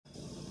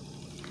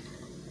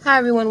Hi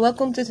everyone,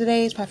 welcome to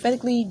today's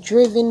prophetically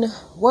driven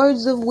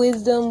words of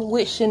wisdom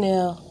with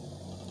Chanel.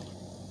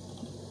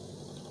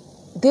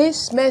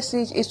 This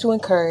message is to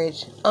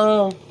encourage.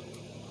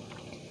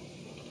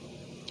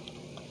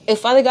 If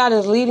Father God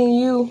is leading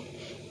you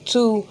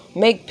to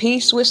make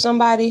peace with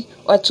somebody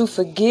or to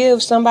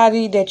forgive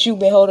somebody that you've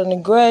been holding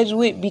a grudge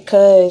with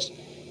because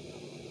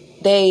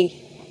they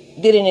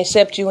didn't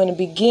accept you in the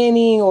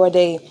beginning or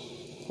they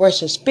were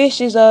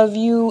suspicious of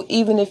you,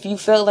 even if you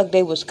felt like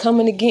they was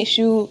coming against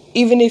you,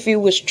 even if it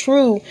was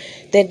true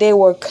that they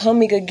were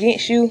coming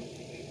against you,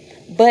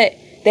 but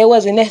they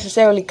wasn't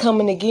necessarily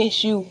coming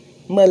against you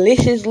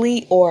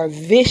maliciously or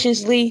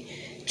viciously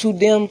to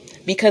them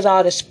because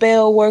all the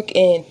spell work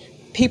and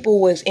people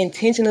was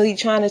intentionally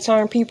trying to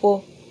turn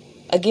people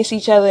against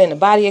each other in the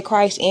body of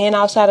Christ and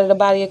outside of the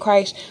body of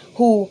Christ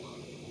who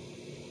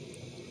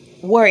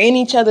were in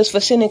each other's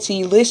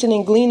vicinity, listening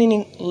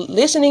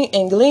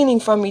and gleaning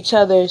from each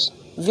other's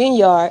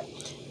vineyard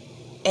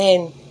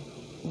and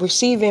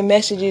receiving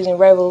messages and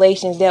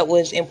revelations that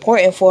was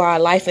important for our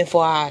life and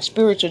for our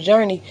spiritual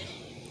journey.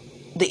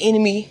 The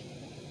enemy,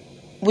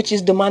 which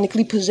is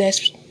demonically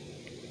possessed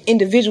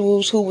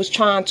individuals who was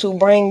trying to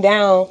bring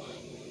down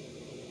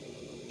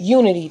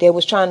unity, they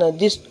was trying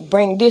to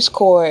bring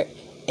discord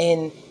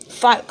and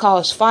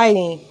cause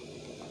fighting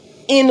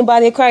in the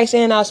body of Christ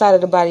and outside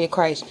of the body of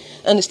Christ.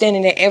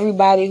 Understanding that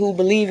everybody who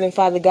believe in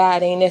Father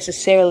God ain't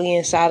necessarily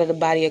inside of the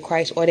body of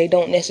Christ, or they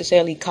don't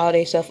necessarily call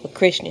themselves a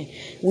Christian.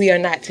 We are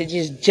not to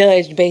just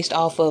judge based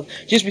off of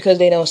just because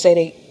they don't say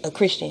they a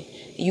Christian.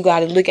 You got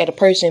to look at a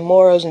person,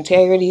 morals,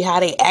 integrity, how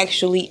they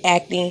actually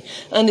acting.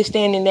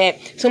 Understanding that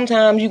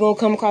sometimes you're going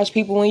to come across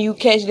people when you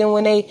catch them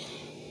when they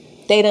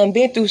done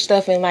been through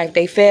stuff in life.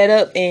 They fed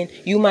up and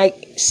you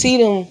might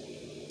see them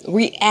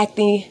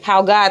reacting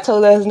how God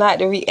told us not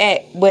to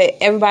react, but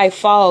everybody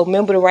fall.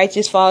 Remember, the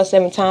righteous fall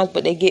 7 times,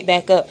 but they get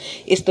back up.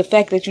 It's the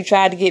fact that you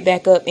tried to get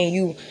back up and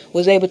you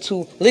was able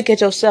to look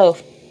at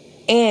yourself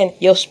and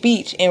your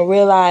speech and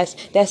realize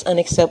that's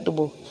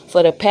unacceptable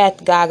for the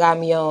path God got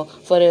me on,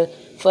 for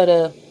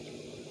the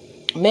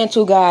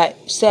mental God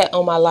set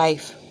on my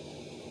life,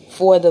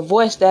 for the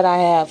voice that I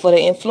have, for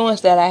the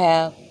influence that I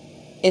have.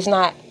 It's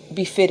not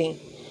befitting.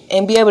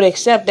 And be able to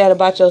accept that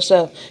about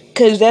yourself,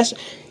 because that's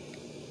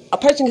a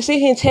person can sit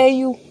here and tell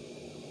you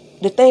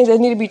the things that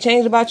need to be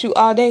changed about you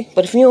all day,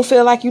 but if you don't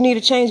feel like you need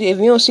to change it, if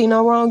you don't see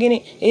no wrong in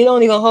it, it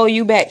only gonna hold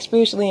you back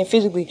spiritually and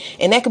physically.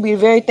 And that could be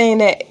the very thing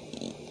that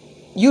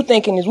you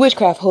thinking is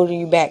witchcraft holding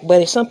you back,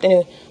 but it's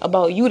something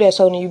about you that's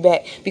holding you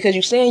back, because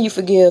you're saying you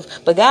forgive,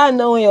 but God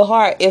know in your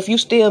heart if you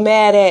still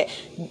mad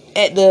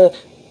at the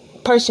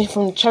person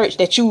from the church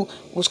that you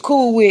was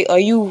cool with, or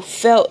you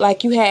felt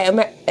like you had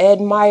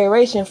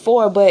admiration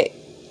for, but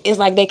it's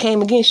like they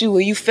came against you, or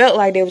you felt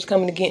like they was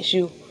coming against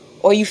you,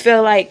 or you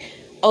felt like,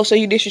 oh, so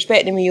you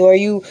disrespecting me, or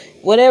you,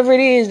 whatever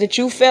it is that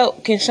you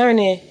felt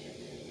concerning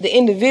the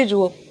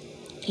individual.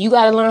 You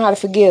got to learn how to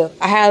forgive.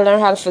 I had to learn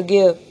how to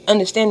forgive,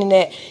 understanding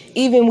that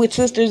even with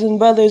sisters and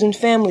brothers and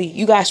family,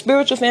 you got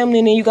spiritual family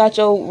and then you got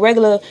your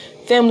regular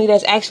family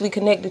that's actually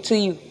connected to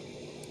you.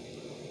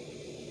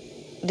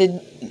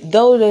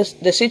 Though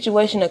the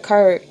situation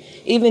occurred,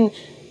 even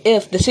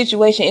if the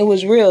situation, it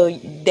was real,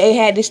 they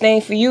had this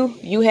thing for you,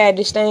 you had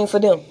this thing for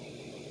them.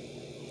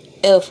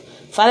 If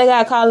Father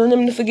God calling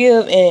them to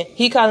forgive and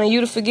he calling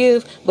you to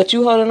forgive, but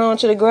you holding on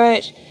to the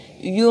grudge,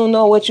 you don't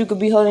know what you could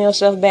be holding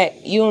yourself back.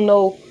 You don't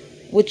know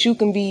what you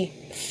can be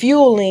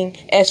fueling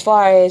as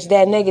far as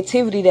that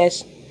negativity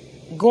that's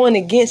going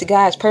against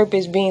God's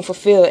purpose being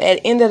fulfilled. At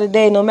the end of the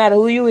day, no matter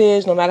who you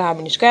is, no matter how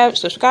many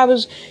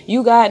subscribers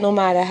you got, no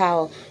matter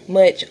how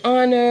much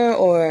honor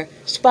or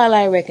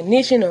spotlight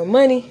recognition or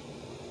money,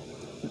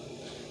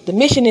 the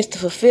mission is to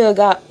fulfill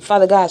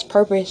Father God's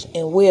purpose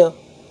and will.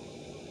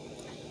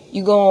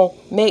 You're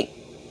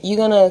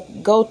gonna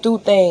go through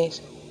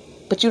things,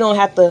 but you don't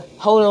have to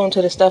hold on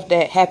to the stuff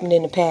that happened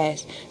in the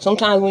past.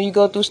 Sometimes when you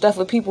go through stuff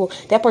with people,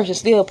 that person's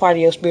still a part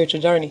of your spiritual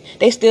journey.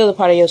 They still a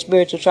part of your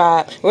spiritual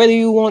tribe, whether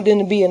you want them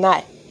to be or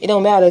not. It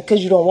don't matter,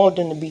 because you don't want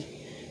them to be.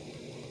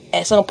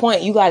 At some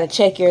point, you got to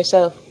check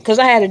yourself, because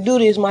I had to do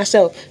this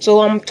myself. So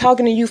I'm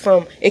talking to you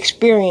from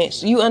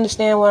experience. You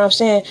understand what I'm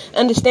saying?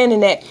 Understanding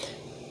that,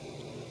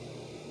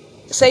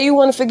 say you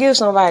want to forgive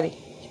somebody.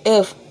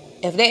 If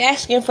they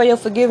asking for your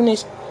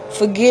forgiveness,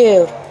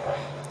 forgive.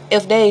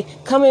 If they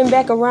coming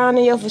back around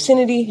in your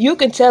vicinity, you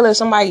can tell if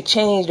somebody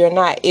changed or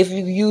not if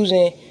you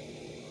using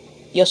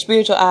your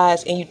spiritual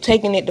eyes and you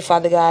taking it to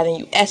Father God and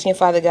you asking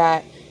Father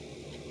God,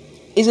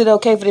 is it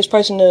okay for this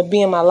person to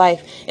be in my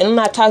life? And I'm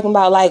not talking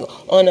about like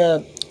on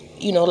a,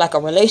 like a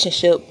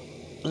relationship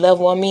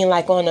level. I mean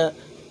like on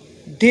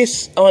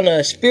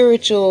a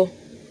spiritual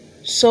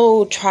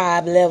soul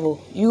tribe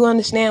level. You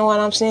understand what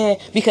I'm saying?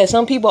 Because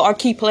some people are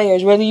key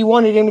players, whether you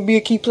wanted them to be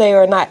a key player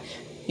or not.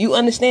 You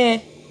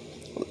understand?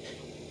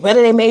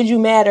 Whether they made you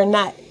mad or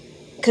not.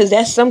 Because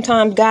that's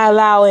sometimes God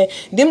allowing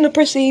them to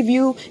perceive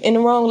you in the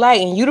wrong light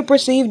and you to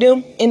perceive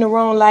them in the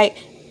wrong light,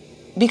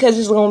 because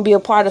it's going to be a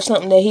part of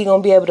something that he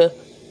going to be able to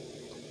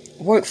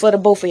work for the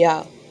both of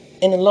y'all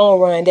in the long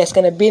run, that's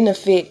going to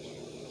benefit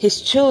his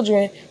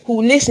children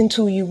who listen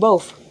to you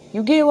both.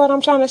 You get what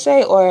I'm trying to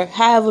say? Or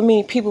however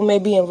many people may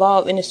be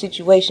involved in a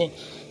situation.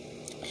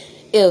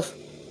 If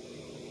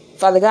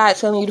Father God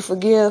telling you to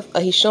forgive,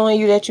 or he's showing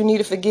you that you need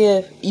to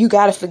forgive, you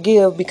got to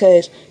forgive,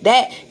 because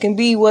that can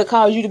be what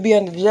caused you to be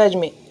under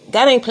judgment.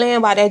 God ain't playing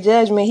about that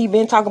judgment. He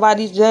been talking about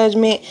this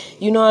judgment.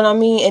 You know what I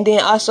mean? And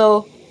then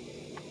also,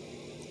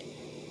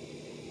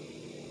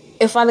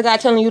 if Father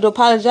God telling you to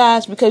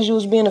apologize because you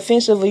was being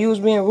offensive or you was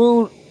being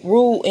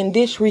rude and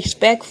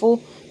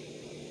disrespectful,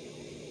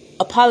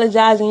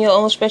 apologize in your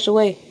own special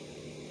way.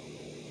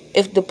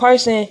 If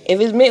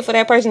it's meant for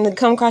that person to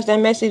come across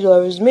that message,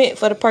 or if it's meant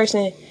for the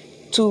person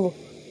to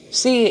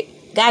see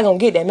it, God gonna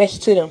get that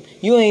message to them.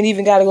 You ain't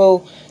even gotta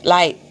go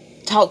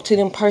talk to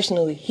them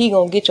personally. He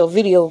gonna get your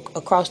video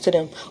across to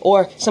them,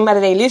 or somebody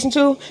they listen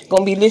to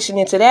gonna be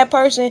listening to that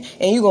person,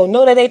 and you gonna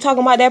know that they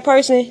talking about that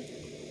person,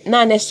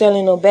 not necessarily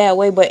in a bad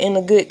way, but in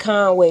a good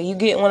kind way. You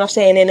get what I'm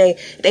saying? And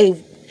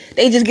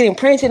they just get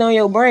imprinted on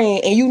your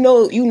brain, and you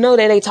know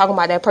that they talking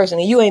about that person,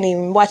 and you ain't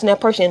even watching that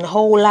person in a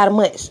whole lot of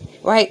months,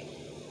 right?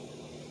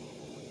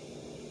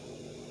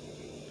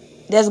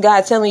 That's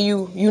God telling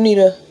you need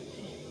to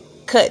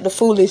cut the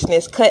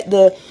foolishness, cut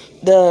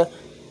the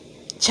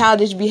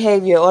childish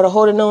behavior, or the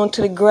holding on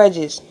to the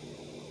grudges,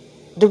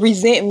 the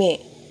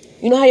resentment.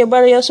 You know how your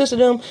brother, your sister,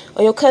 them,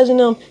 or your cousin,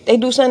 them, they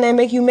do something that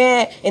make you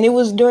mad, and it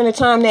was during the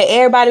time that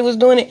everybody was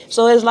doing it.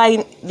 So it's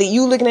like that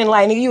you looking at it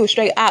like, nigga, you was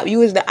straight op. You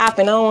was the op,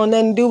 and I don't want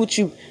nothing to do with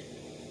you,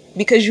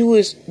 because you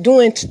was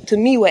doing to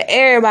me what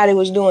everybody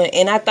was doing.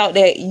 And I thought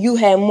that you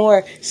had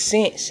more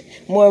sense,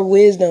 more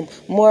wisdom,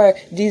 more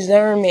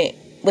discernment.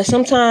 But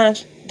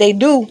sometimes they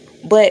do.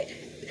 But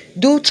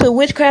due to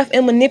witchcraft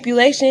and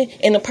manipulation,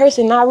 and the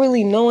person not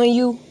really knowing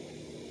you,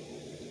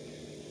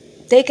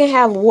 they can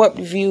have warped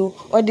view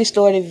or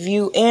distorted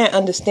view and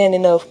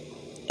understanding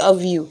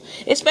of you.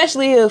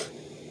 Especially if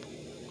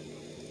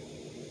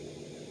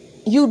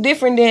you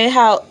different than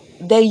how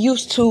they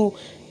used to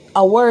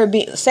a word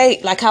be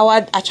say, like how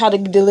I try to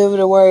deliver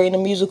the word in a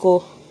musical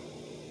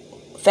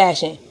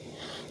fashion.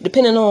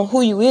 Depending on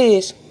who you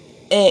is,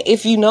 and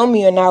if you know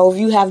me or not, or if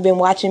you have been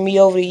watching me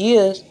over the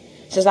years,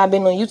 since I've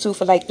been on YouTube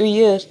for like 3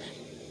 years.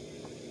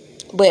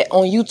 But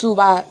on YouTube,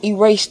 I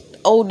erased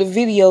older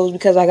videos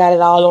because I got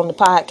it all on the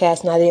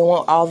podcast, and I didn't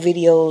want all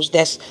videos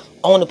that's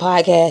on the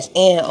podcast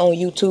and on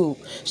YouTube.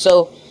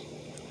 So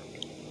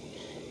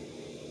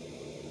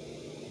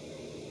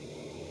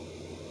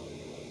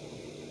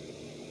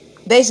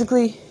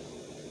basically,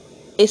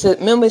 it's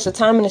a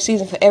time and a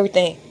season for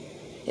everything.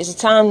 It's a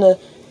time to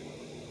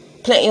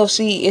plant your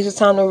seed. It's a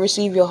time to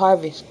receive your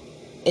harvest.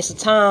 It's a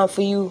time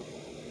for you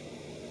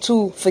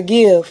to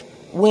forgive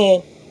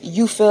when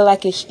you feel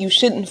like you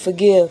shouldn't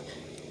forgive.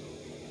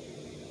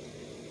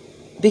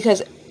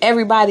 Because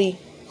everybody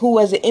who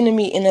was an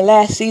enemy in the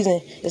last season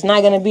is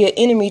not going to be an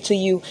enemy to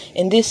you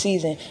in this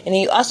season. And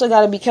then you also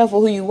got to be careful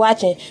who you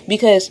watching,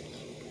 because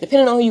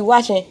depending on who you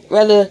watching,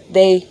 whether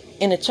they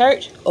in the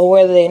church or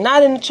whether they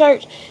not in the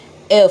church,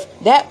 if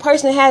that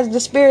person has the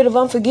spirit of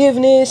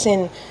unforgiveness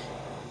and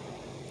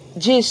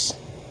just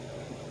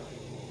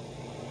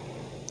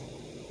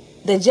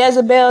the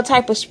Jezebel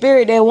type of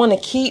spirit that want to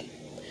keep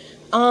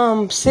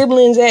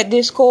siblings at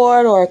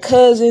discord, or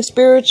cousins,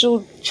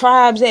 spiritual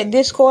tribes at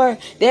discord,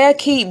 they'll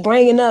keep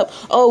bringing up,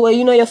 oh, well,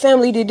 your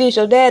family did this,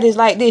 your dad is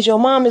like this, your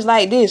mom is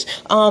like this,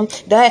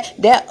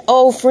 that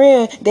old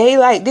friend, they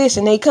like this,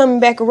 and they coming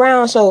back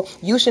around, so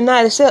you should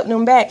not accept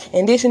them back,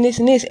 and this and this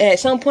and this. At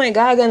some point,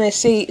 God gonna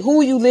see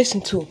who you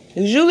listen to.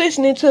 Is you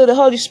listening to the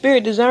Holy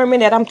Spirit discernment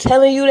that I'm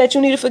telling you that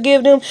you need to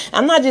forgive them?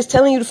 I'm not just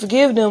telling you to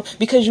forgive them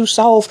because you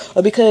soft,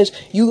 or because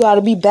you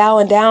gotta be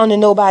bowing down to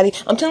nobody.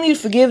 I'm telling you to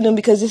forgive them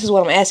because this is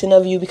what I'm asking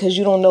of you, because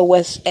you don't know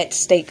what's at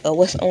stake or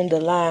what's on the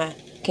line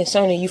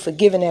concerning you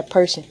forgiving that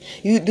person.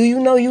 Do you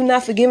know you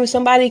not forgiving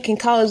somebody can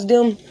cause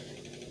them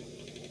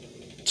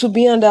to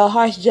be under a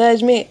harsh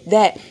judgment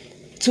that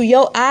to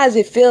your eyes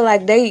it feel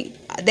like they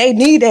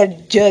need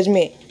that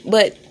judgment,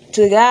 but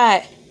to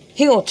God,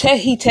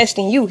 he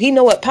testing you. He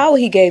know what power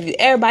he gave you.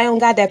 Everybody don't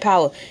got that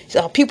power.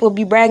 So people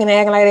be bragging and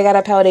acting like they got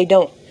that power. They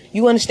don't.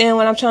 You understand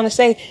what I'm trying to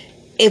say?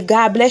 If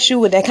God bless you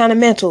with that kind of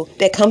mental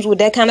that comes with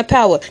that kind of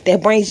power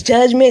that brings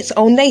judgments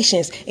on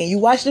nations, and you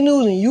watch the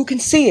news and you can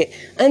see it,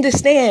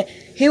 understand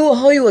he will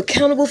hold you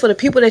accountable for the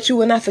people that you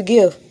will not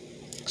forgive.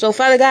 So,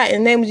 Father God,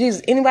 in the name of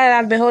Jesus, anybody that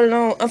I've been holding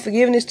on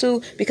unforgiveness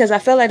to because I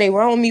felt like they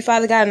wronged me,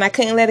 Father God, and I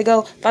couldn't let it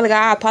go, Father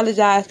God, I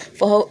apologize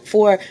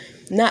for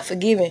not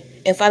forgiving.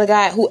 And Father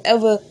God,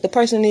 whoever the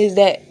person is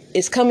that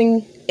is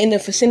coming in the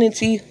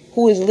vicinity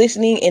who is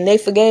listening and they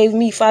forgave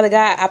me, Father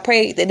God, I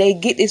pray that they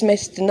get this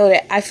message to know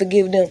that I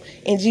forgive them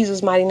in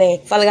Jesus' mighty name.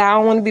 Father God, I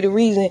don't want to be the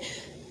reason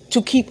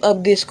to keep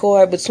up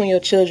discord between your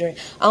children.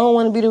 I don't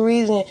want to be the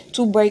reason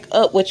to break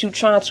up what you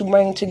trying to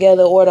bring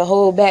together, or to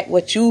hold back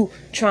what you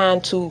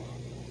trying to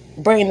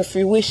bring to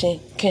fruition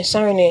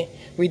concerning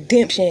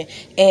redemption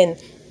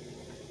and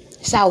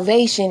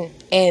salvation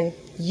and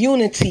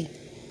unity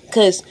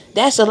Because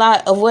that's a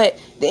lot of what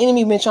the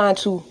enemy been trying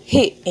to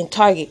hit and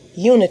target: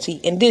 unity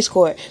and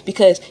discord.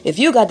 Because if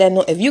you got the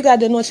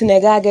anointing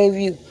that God gave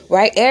you,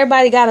 right?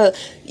 Everybody power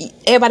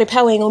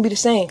ain't gonna be the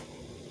same.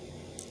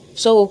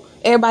 So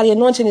everybody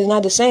anointing is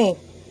not the same.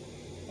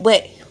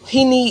 But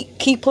he need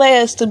key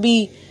players to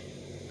be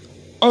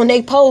on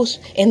their post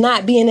and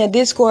not be in that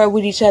discord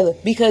with each other,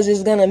 because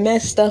it's gonna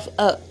mess stuff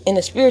up in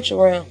the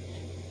spiritual realm.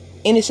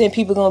 Innocent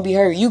people gonna be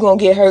hurt. You gonna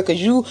get hurt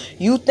because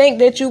you think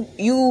that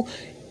you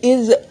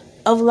is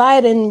of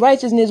light and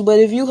righteousness, but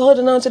if you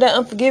holding on to that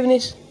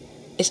unforgiveness,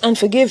 it's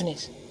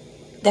unforgiveness.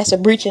 That's a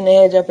breach in the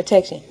edge of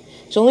protection.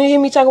 So when you hear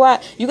me talk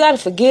about you gotta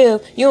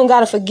forgive, you don't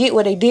gotta forget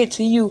what they did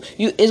to you.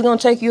 It's gonna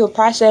take you a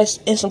process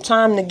and some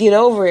time to get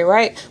over it,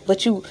 right?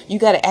 But you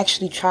gotta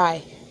actually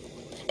try.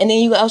 And then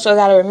you also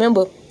gotta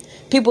remember,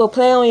 people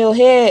play on your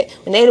head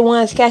when they the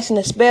ones casting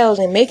the spells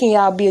and making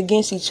y'all be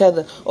against each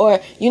other. Or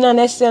you're not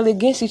necessarily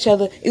against each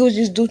other. It was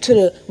just due to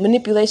the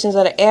manipulations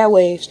of the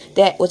airwaves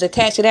that was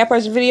attached to that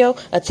person's video,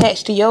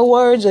 attached to your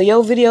words or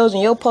your videos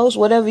and your posts,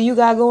 whatever you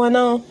got going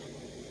on,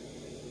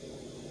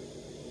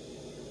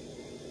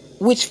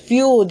 which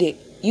fueled it.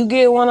 You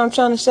get what I'm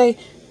trying to say?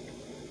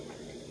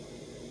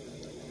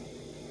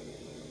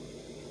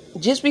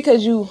 Just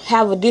because you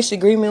have a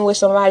disagreement with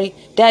somebody,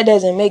 that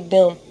doesn't make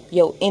them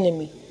your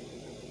enemy.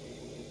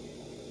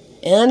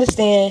 And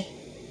understand,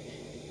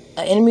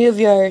 an enemy of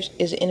yours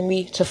is an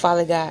enemy to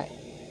Father God.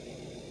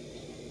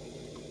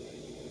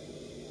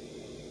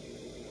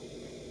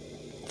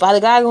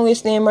 Father God gonna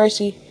extend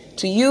mercy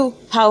to you.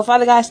 How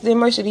Father God extend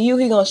mercy to you,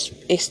 he gonna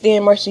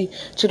extend mercy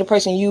to the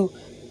person you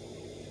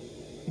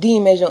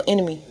deem as your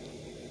enemy.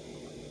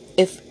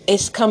 If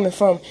it's coming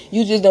from,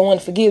 you just don't want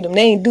to forgive them.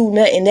 They ain't do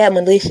nothing that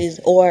malicious,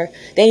 or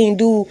they ain't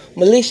do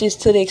malicious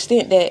to the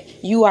extent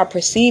that you are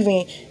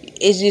perceiving.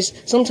 It's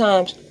just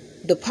sometimes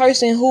the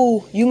person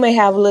who you may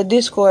have a little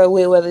discord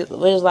with, whether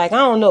it's like, I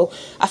don't know,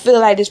 I feel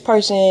like this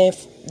person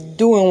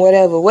doing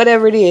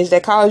whatever it is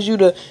that caused you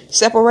to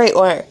separate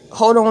or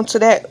hold on to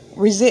that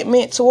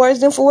resentment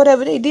towards them for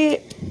whatever they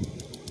did.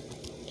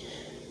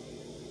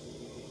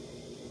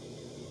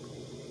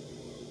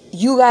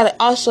 You gotta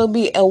also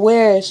be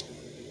aware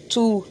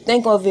to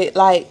think of it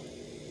like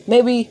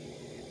maybe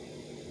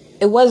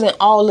it wasn't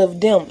all of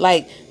them.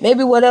 Like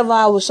maybe whatever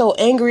I was so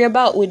angry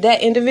about with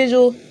that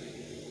individual,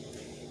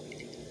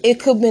 it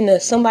could have been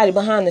somebody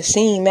behind the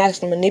scene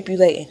master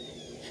manipulating,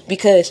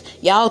 because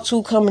y'all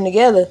two coming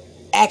together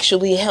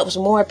actually helps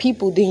more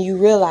people than you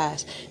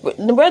realize.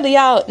 Whether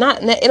y'all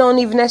it don't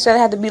even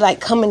necessarily have to be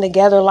like coming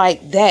together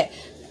like that,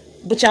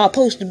 but y'all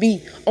supposed to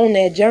be on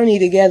that journey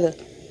together.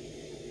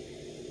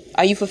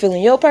 Are you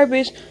fulfilling your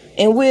purpose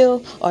and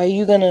will, or are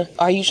you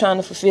trying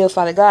to fulfill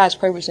Father God's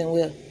purpose and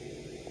will?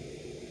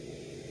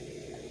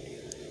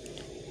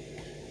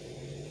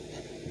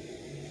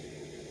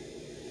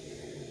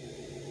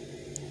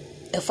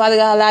 If Father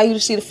God allow you to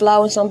see the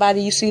flaw in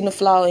somebody, you see the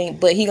flaw in,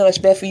 but he gonna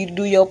expect for you to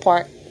do your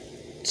part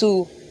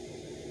to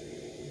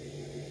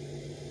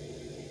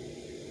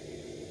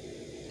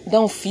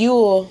don't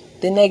fuel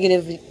the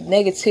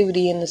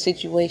negativity in the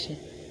situation.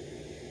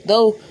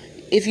 Though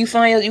if you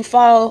find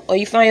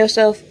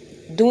yourself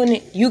doing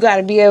it, you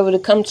gotta be able to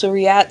come to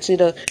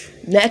the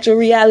natural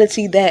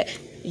reality that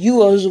you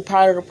was a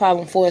part of the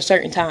problem for a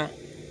certain time.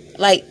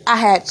 Like I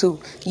had to.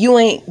 You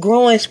ain't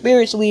growing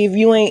spiritually if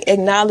you ain't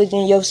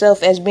acknowledging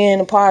yourself as being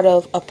a part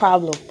of a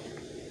problem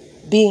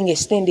being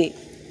extended.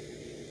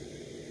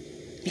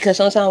 Because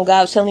sometimes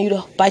God was telling you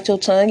to bite your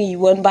tongue and you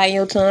wasn't biting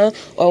your tongue,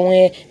 or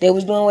when they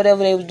was doing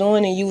whatever they was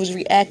doing and you was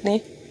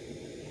reacting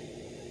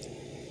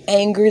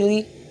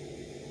angrily.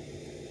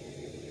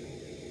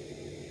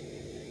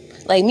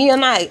 Like me,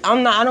 I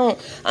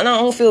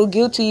don't feel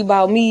guilty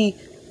about me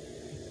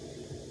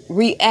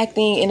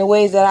reacting in the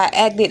ways that I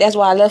acted. That's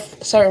why I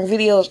left certain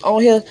videos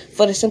on here,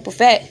 for the simple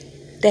fact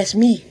that's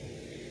me.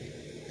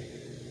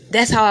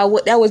 That's how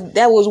that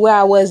was where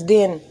I was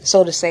then,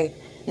 so to say.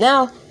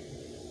 Now,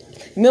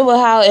 remember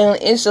how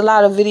it's a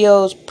lot of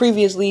videos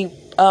previously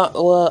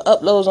or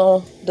uploads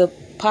on the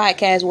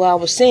podcast where I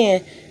was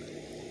saying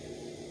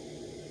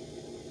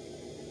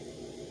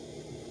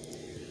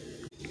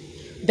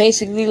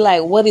basically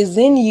like what is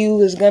in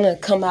you is gonna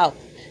come out.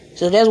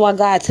 So that's why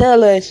God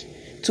tell us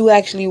to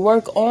actually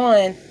work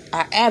on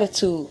our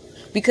attitude.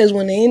 Because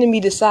when the enemy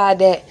decide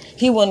that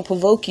he want to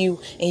provoke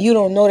you and you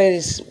don't know that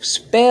it's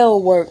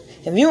spell work,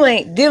 if you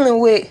ain't dealing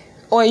with,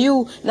 or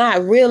you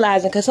not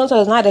realizing, because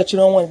sometimes it's not that you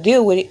don't want to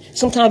deal with it.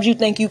 Sometimes you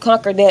think you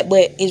conquered that,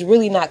 but it's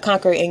really not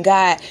conquered, and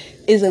God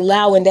is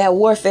allowing that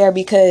warfare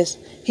because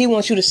he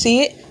wants you to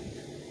see it,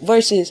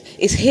 versus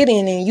it's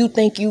hidden and you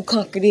think you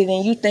conquered it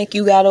and you think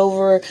you got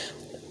over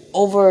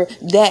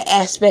that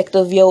aspect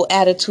of your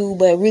attitude,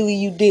 but really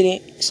you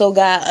didn't. So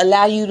God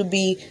allow you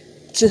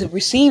to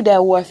receive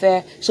that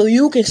warfare so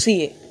you can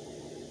see it,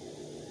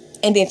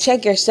 and then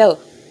check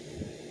yourself.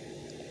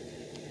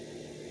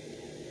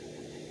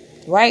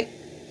 Right?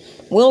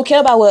 We don't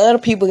care about what other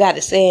people got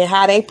to say and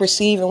how they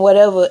perceive and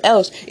whatever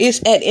else. It's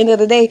at the end of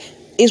the day,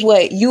 it's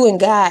what you and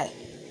God.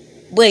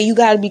 But you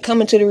got to be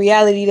coming to the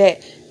reality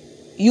that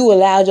you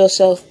allowed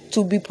yourself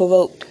to be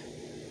provoked,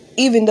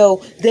 even though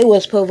they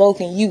was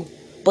provoking you.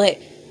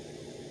 But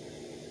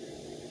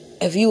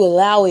if you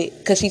allow it,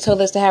 because he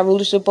told us to have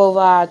rulership over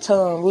our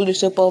tongue,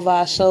 rulership over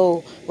our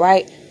soul,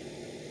 right?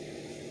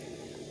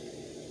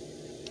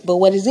 But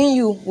what is in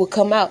you will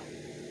come out.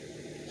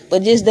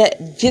 But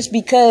just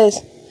because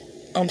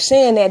I'm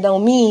saying that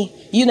don't mean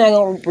you're not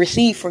gonna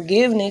receive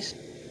forgiveness.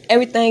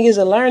 Everything is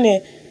a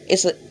learning.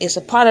 It's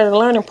a part of the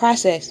learning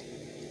process.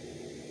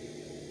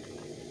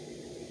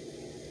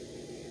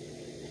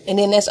 And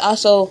then that's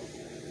also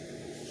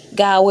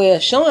God's way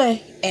of showing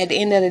at the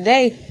end of the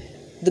day,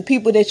 the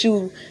people that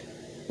you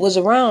was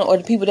around or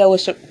the people that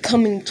was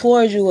coming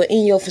towards you or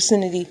in your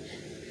vicinity,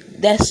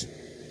 that's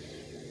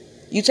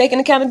you taking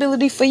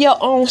accountability for your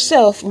own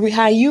self,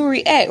 how you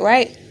react,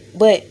 right?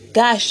 But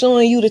God's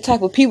showing you the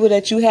type of people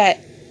that you had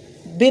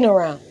been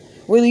around.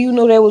 Whether you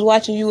know they was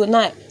watching you or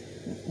not,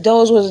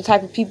 those was the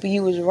type of people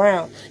you was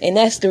around. And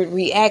that's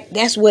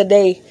that's what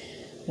they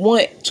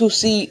want to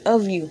see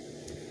of you.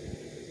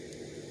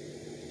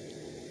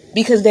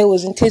 Because they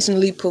was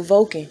intentionally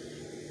provoking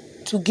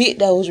to get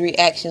those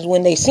reactions.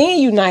 When they seeing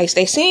you nice,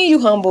 they seeing you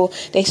humble,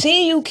 they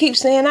seeing you keep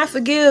saying I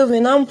forgive,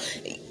 and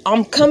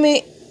I'm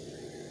coming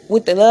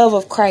with the love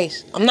of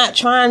Christ. I'm not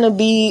trying to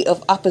be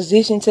of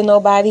opposition to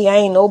nobody. I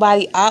ain't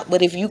nobody op,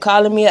 but if you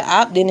calling me an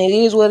op, then it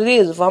is what it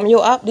is. If I'm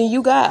your op, then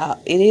you got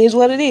op. It is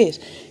what it is.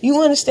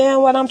 You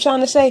understand what I'm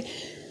trying to say?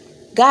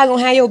 God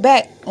gonna have your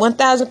back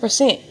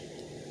 1,000%.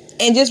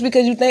 And just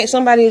because you think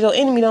somebody is your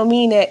enemy don't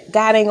mean that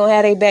God ain't gonna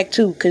have their back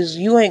too. Cause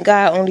you ain't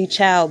God's only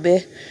child,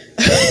 bitch.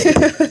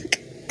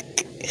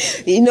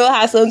 You know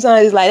how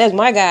sometimes it's like, that's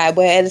my God,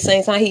 but at the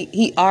same time,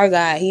 he our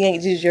God. He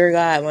ain't just your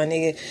God, my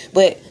nigga.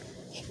 But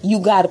you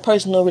got a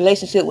personal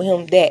relationship with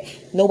him that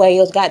nobody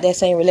else got that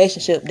same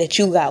relationship that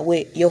you got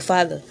with your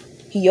father.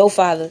 He your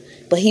father,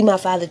 but he my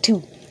father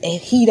too. And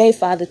he they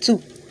father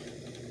too.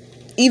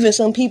 Even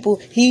some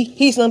people,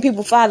 he some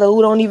people father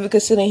who don't even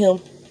consider him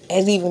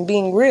as even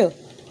being real.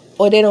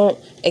 Or they don't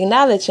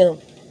acknowledge him.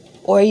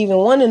 Or even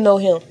want to know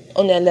him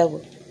on that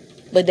level.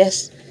 But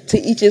that's to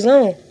each his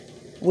own.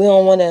 We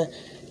don't want to,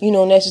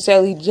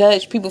 necessarily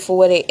judge people for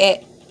where they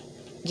at.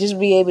 Just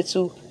be able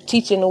to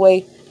teach in a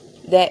way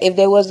that if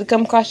they was to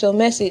come across your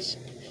message,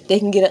 they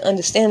can get an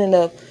understanding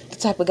of the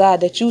type of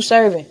God that you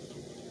serving.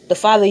 The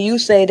Father you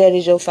say that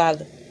is your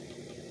Father.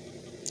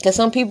 Because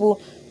some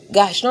people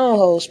got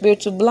strongholds,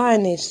 spiritual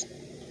blindness,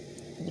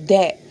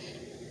 that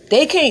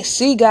they can't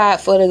see God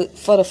for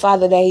the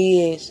Father that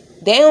He is.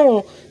 They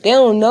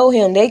don't know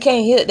Him. They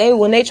can't hear.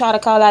 When they try to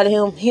call out to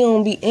Him, He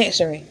don't be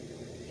answering.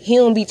 He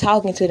don't be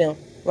talking to them,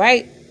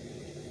 right?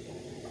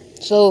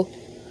 So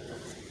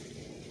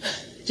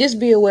just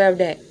be aware of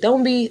that.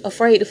 Don't be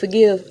afraid to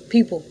forgive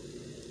people.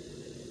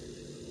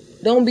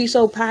 Don't be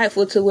so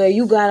prideful to where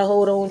you gotta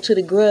hold on to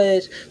the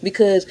grudge,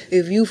 because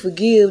if you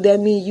forgive, that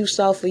means you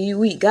soft or you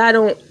weak. God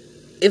don't.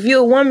 If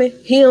you're a woman,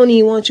 He don't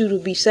even want you to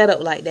be set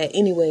up like that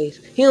anyways.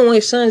 He don't want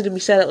His sons to be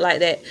set up like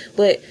that.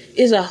 But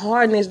it's a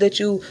hardness that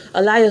you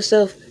allow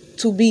yourself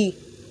to be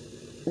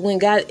when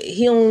God,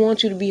 He don't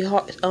want you to be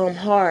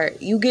hard.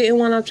 You getting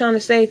what I'm trying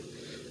to say?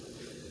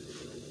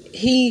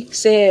 He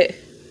said,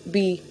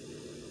 be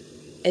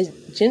as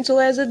gentle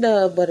as a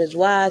dove, but as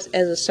wise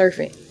as a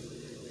serpent.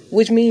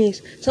 Which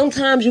means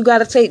sometimes you got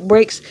to take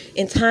breaks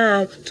in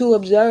time to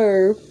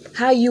observe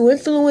how you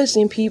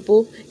influencing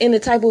people and the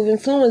type of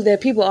influence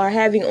that people are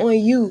having on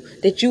you,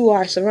 that you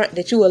are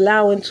that you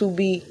allowing to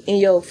be in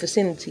your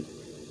vicinity,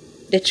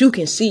 that you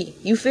can see.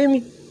 You feel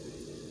me?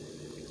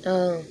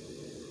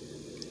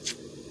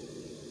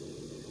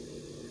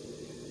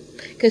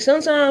 Because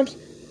sometimes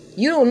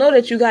you don't know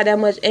that you got that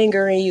much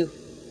anger in you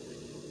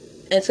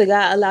until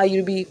God allow you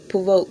to be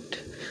provoked.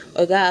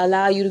 Or God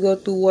allow you to go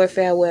through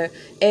warfare where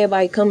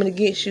everybody coming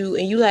against you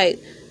and you like,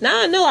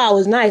 now I know I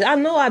was nice. I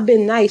know I've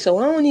been nice, so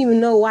I don't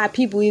even know why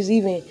people is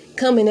even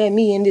coming at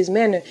me in this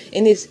manner.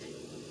 And it's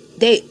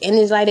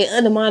like they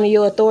undermining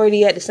your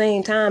authority at the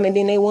same time, and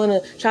then they want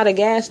to try to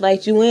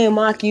gaslight you and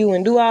mock you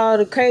and do all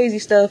the crazy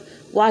stuff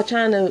while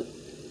trying to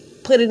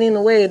put it in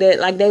a way that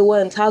like they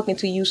wasn't talking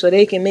to you, so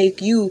they can make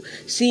you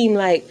seem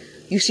like,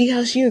 you see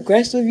how she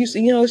aggressive, you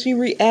see how she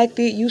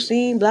reacted, you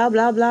seen blah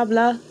blah blah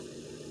blah.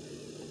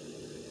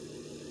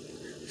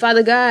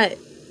 Father God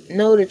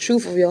know the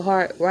truth of your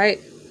heart,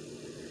 right?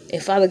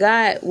 And Father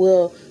God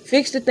will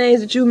fix the things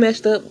that you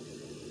messed up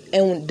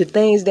and the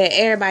things that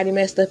everybody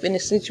messed up in the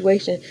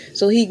situation,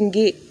 so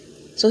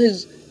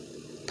His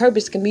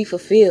purpose can be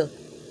fulfilled.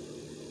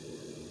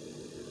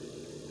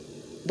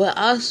 But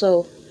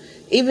also,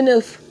 even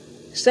if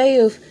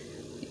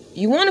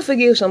you want to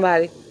forgive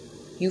somebody,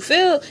 you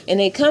feel,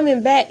 and they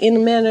coming back in a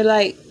manner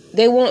like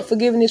they want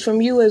forgiveness from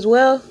you as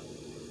well.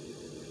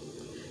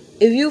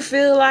 If you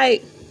feel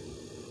like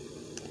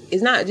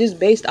it's not just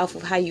based off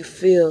of how you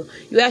feel,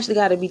 you actually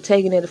got to be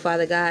taking it to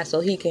Father God so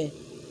He can,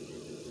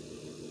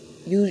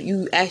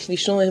 you actually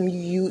showing Him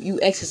you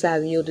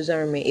exercising your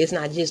discernment. It's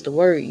not just the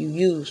word you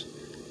use.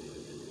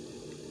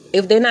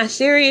 If they're not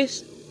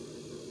serious,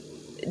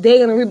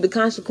 they're gonna reap the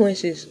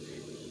consequences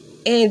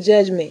and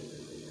judgment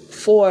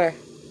for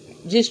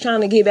just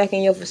trying to get back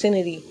in your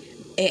vicinity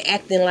and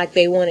acting like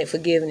they wanted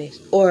forgiveness,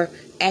 or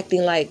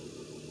acting like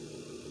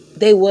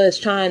they was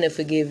trying to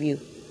forgive you.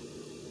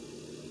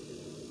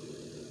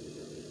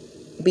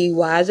 Be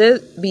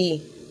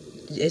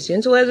as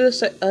gentle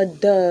as a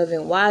dove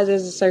and wise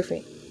as a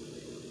serpent.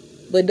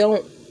 But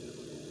don't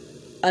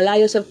allow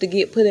yourself to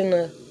get put in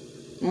the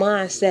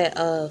mindset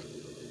of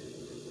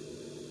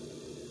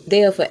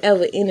they are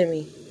forever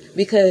enemy,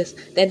 because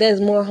that does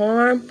more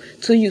harm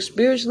to you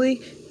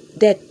spiritually.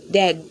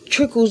 That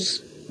trickles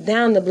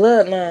down the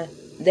bloodline.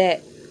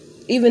 That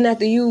even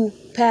after you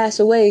pass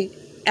away,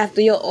 after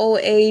your old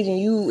age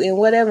and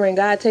whatever, and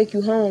God take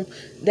you home,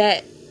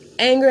 that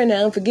anger and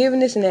that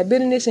unforgiveness and that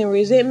bitterness and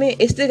resentment,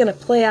 it's still gonna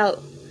play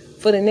out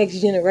for the next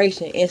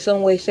generation in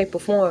some way, shape, or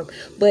form.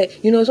 But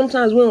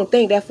sometimes we don't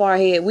think that far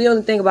ahead. We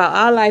only think about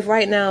our life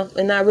right now,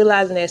 and not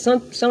realizing that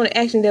some of the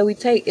action that we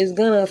take is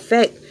gonna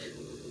affect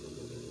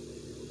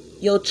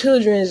your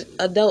children's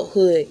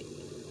adulthood.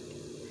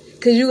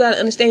 Because you gotta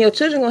understand, your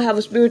children gonna have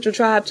a spiritual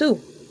tribe too.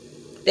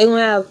 They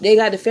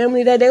got the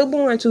family that they were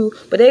born to,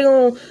 but they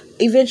gonna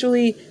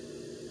eventually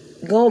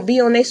gonna be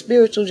on their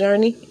spiritual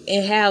journey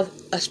and have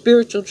a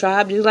spiritual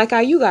tribe, just like how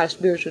you got a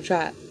spiritual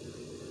tribe.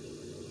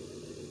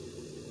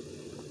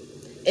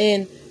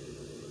 And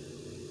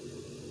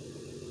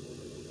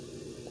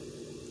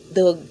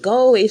the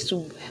goal is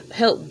to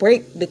help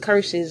break the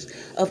curses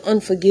of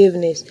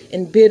unforgiveness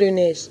and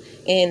bitterness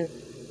and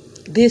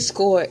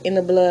discord in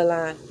the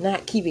bloodline,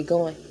 not keep it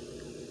going.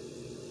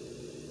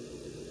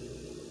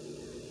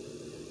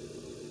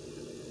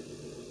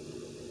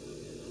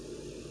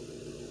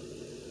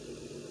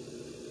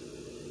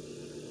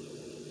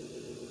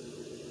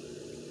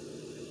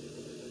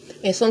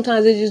 And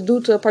sometimes it's just due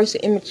to a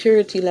person's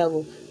immaturity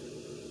level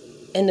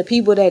and the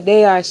people that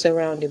they are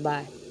surrounded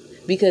by.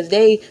 Because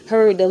they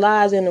heard the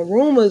lies and the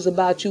rumors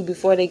about you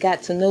before they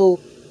got to know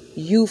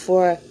you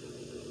for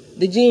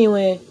the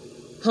genuine,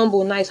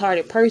 humble,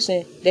 nice-hearted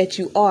person that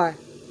you are.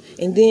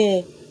 And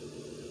then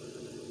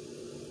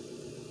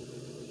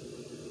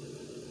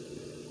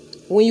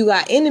when you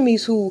got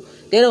enemies who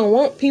they don't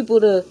want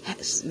people to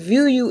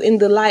view you in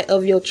the light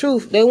of your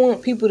truth, they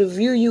want people to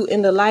view you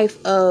in the light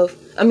of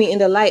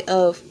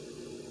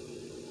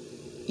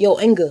your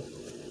anger.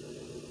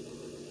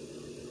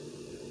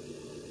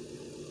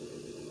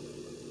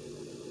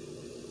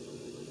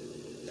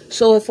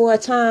 So if for a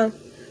time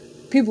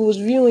people was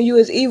viewing you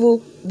as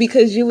evil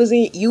because you was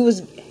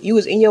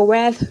in your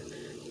wrath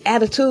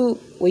attitude,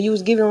 where you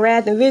was giving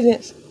wrath and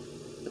vengeance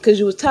because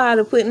you was tired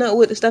of putting up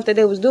with the stuff that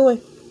they was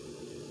doing,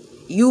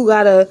 you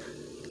gotta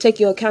take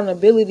your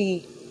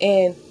accountability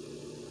and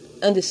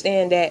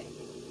understand that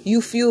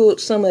you fueled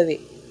some of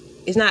it.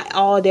 It's not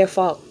all their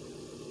fault.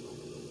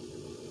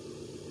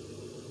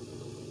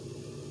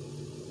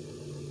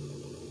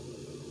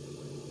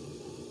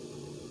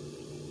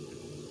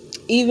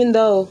 Even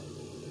though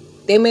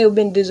they may have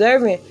been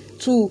deserving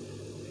to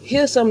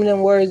hear some of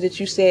them words that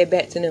you said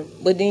back to them,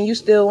 but then you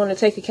still want to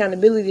take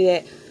accountability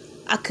that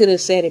I could have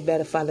said it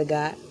better, Father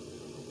God.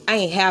 I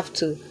ain't have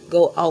to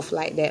go off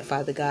like that,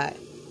 Father God.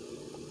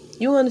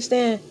 You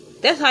understand?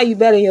 That's how you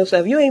better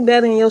yourself. You ain't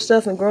bettering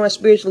yourself and growing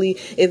spiritually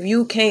if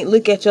you can't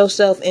look at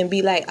yourself and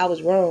be like, I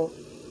was wrong.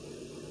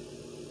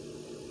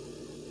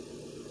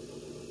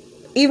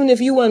 Even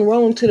if you wasn't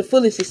wrong to the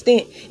fullest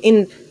extent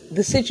in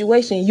the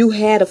situation, you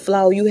had a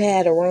flaw, you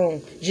had a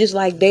wrong, just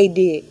like they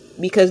did,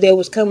 because they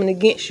was coming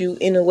against you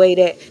in a way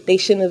that they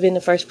shouldn't have in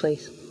the first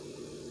place.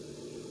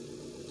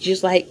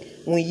 Just like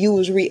when you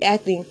was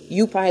reacting,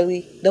 you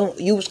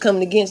was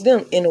coming against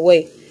them in a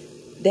way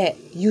that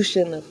you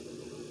shouldn't have.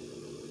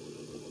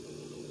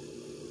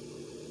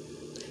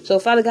 So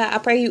Father God, I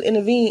pray you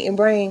intervene and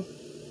bring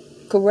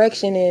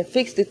correction and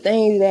fix the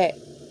things that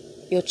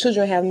your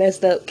children have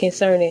messed up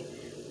concerning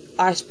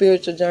our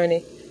spiritual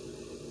journey.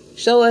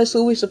 Show us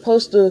who we're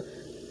supposed to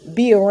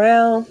be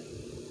around,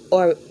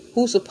 or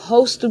who's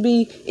supposed to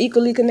be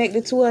equally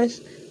connected to us,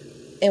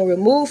 and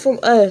remove from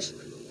us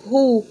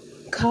who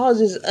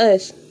causes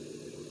us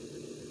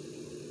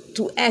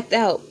to act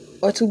out,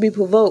 or to be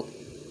provoked,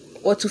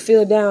 or to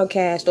feel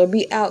downcast, or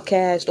be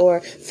outcast,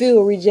 or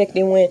feel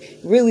rejected when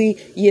really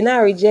you're not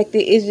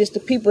rejected. It's just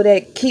the people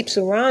that keep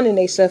surrounding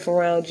themselves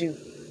around you,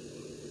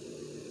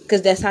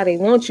 because that's how they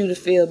want you to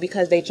feel,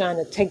 because they trying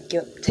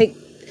to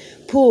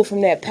pull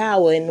from that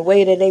power. In the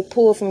way that they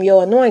pull from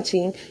your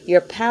anointing,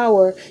 your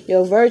power,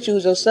 your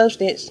virtues, your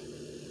substance,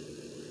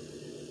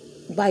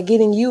 by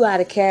getting you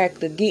out of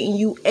character, getting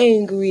you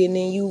angry, and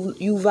then you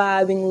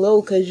vibing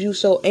low because you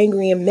so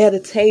angry and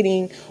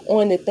meditating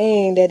on the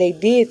thing that they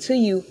did to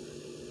you.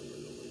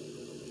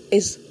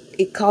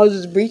 It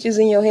causes breaches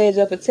in your hedge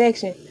of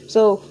protection.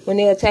 So when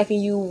they're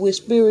attacking you with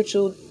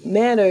spiritual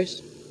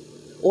matters,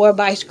 or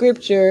by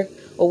scripture,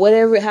 or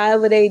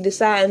however they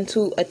deciding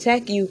to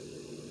attack you,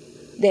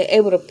 they're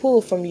able to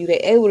pull from you. They're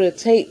able to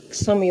take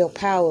some of your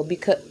power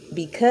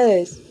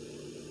because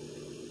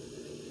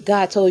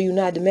God told you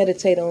not to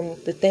meditate on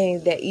the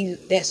things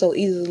that so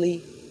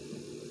easily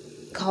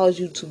cause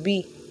you to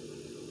be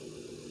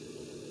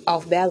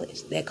off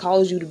balance, that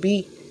cause you to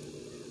be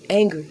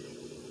angry.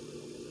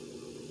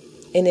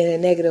 and in a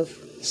negative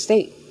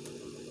state.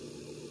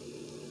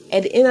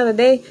 At the end of the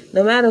day,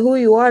 no matter who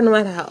you are, no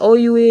matter how old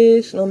you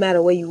is, no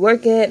matter where you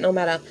work at, no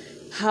matter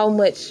how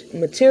much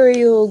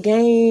material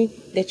gain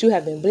that you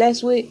have been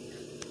blessed with,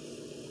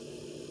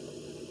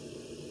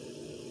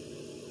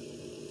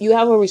 you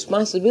have a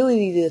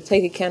responsibility to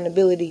take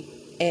accountability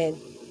and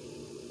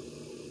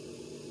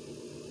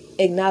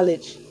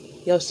acknowledge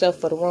yourself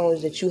for the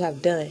wrongs that you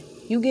have done.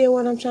 You get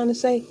what I'm trying to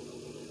say?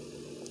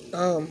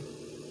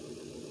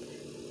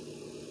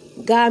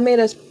 God made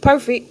us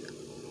perfect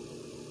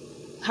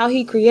how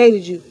he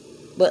created you.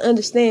 But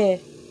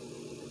understand,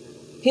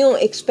 he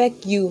don't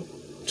expect you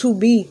to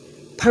be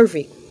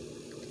perfect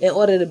in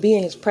order to be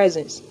in his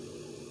presence.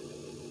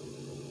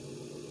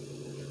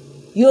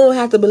 You don't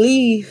have to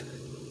believe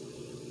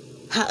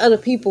how other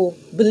people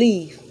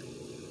believe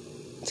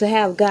to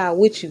have God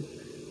with you.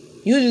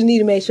 You just need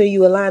to make sure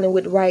you aligning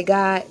with the right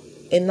God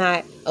and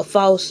not a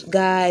false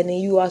God. And then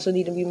you also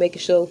need to be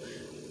making sure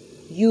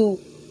you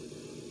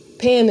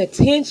paying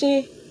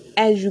attention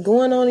as you're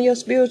going on in your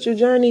spiritual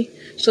journey,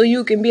 so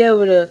you can be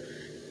able to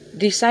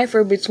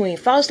decipher between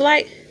false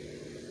light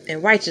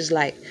and righteous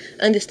light.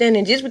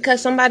 Understanding just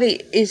because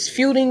somebody is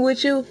feuding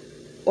with you,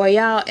 or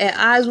y'all at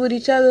odds with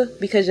each other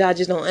because y'all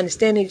just don't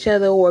understand each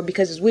other, or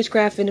because it's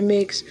witchcraft in the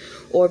mix,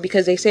 or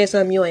because they said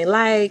something you ain't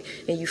like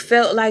and you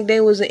felt like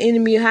they was an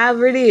enemy,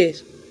 however it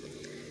is,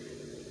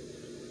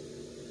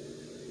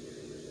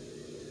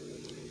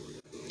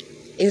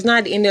 it's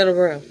not the end of the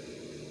world.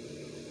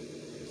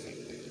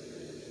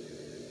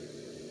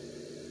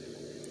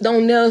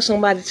 Don't nail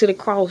somebody to the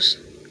cross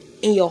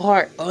in your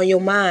heart or in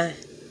your mind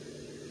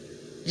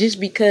just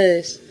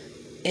because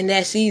in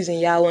that season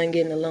y'all wasn't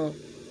getting along.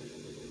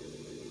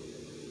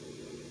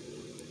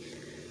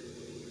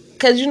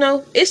 Because,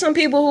 it's some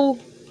people who,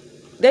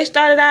 they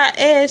started out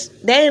as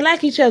they ain't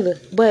like each other,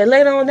 but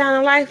later on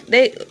down the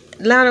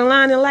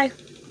line in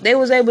life, they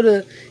was able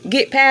to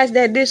get past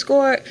that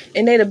discord,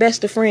 and they the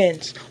best of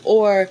friends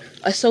or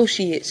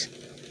associates,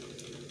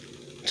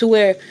 to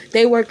where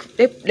they work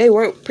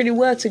pretty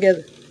well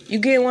together. You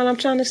get what I'm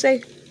trying to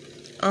say?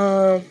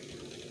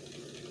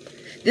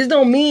 This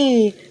don't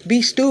mean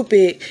be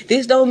stupid.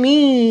 This don't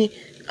mean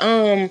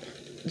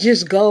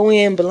just go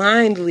in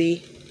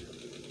blindly.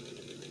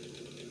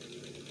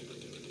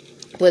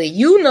 But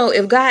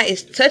if God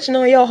is touching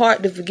on your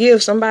heart to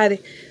forgive somebody,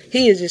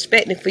 he is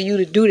expecting for you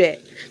to do that,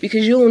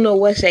 because you don't know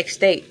what's at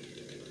stake.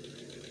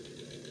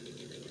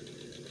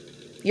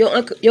 Your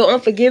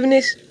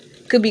unforgiveness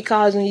could be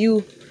causing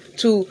you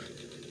to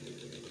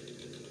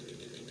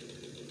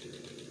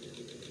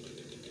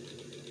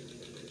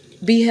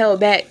be held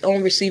back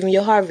on receiving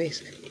your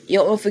harvest.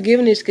 Your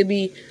unforgiveness could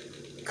be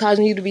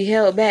causing you to be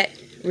held back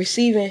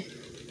receiving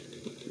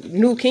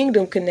new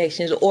kingdom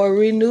connections or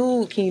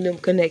renewed kingdom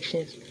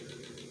connections.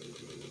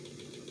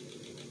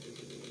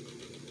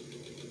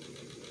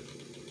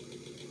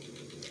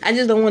 I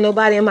just don't want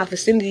nobody in my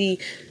vicinity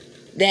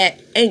that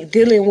ain't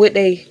dealing with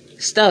they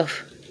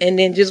stuff and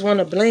then just want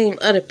to blame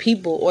other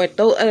people or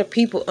throw other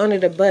people under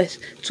the bus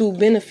to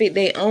benefit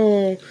their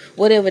own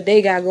whatever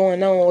they got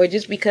going on, or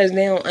just because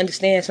they don't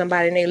understand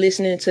somebody and they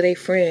listening to their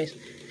friends.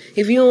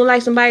 If you don't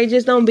like somebody,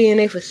 just don't be in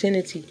their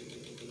vicinity.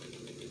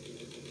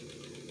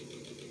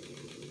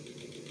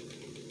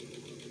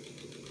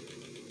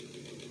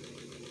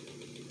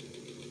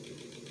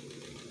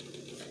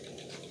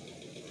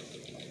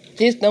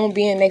 Just don't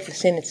be in their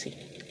vicinity.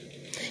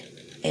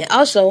 And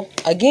also,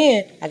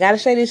 again, I gotta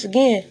say this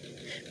again,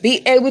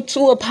 be able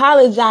to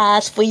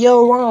apologize for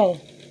your wrong.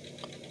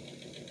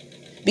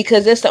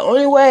 Because that's the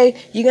only way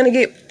you're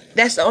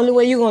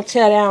gonna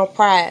tear down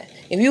pride.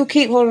 If you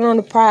keep holding on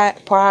to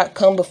pride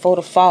come before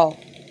the fall.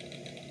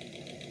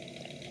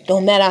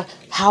 Don't matter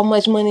how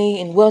much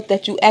money and wealth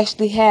that you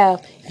actually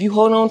have, if you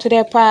hold on to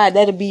that pride,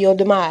 that'll be your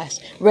demise.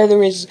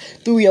 Whether it's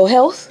through your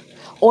health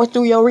or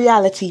through your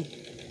reality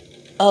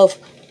of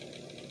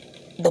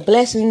the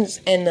blessings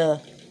and the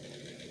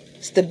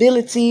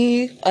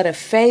stability or the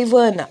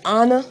favor and the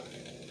honor.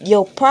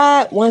 Your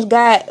pride, once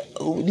God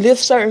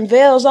lifts certain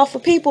veils off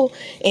of people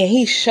and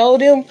he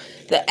showed them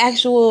the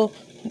actual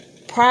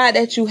pride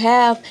that you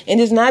have, and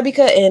it's not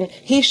because, and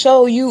he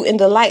showed you in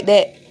the light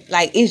that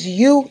like it's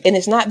you, and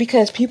it's not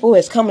because people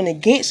is coming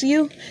against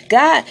you.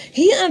 God,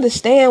 he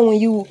understand when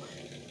you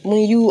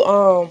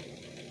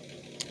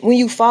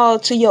fall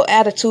to your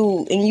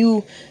attitude and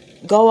you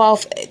go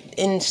off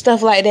and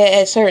stuff like that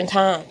at certain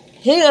time.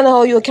 He gonna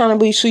hold you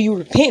accountable so you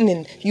repenting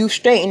and you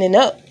straightening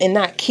up and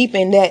not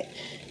keeping that,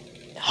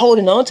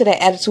 holding on to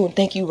that attitude and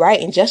think you right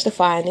and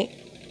justifying it.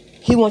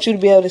 He wants you to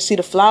be able to see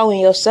the flaw in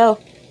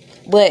yourself.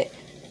 But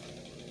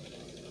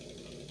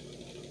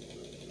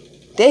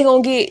they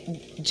gonna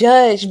get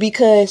judged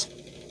because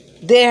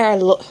they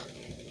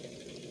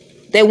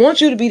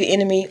want you to be the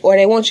enemy, or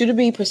they want you to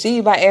be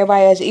perceived by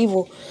everybody as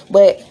evil.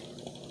 But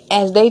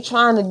as they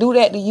trying to do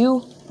that to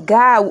you,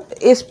 God,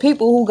 it's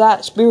people who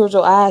got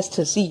spiritual eyes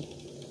to see.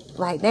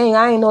 Like, dang,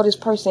 I didn't know this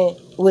person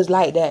was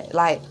like that.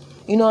 Like,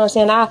 you know what I'm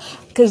saying?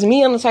 Because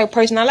me, I'm the type of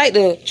person, I like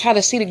to try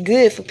to see the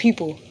good for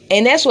people.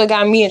 And that's what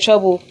got me in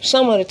trouble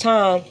some of the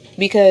time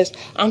because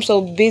I'm so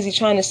busy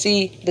trying to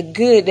see the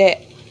good that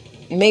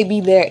may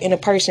be there in a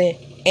person,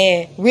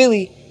 and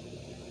really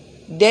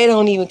they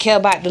don't even care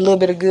about the little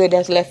bit of good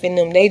that's left in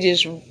them. They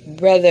just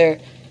rather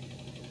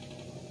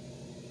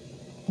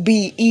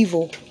be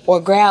evil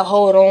or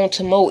hold on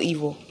to more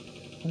evil.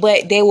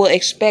 But they will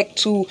expect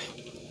to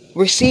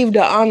receive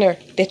the honor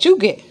that you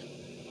get,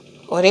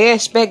 or they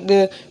expect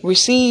to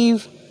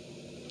receive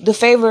the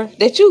favor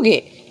that you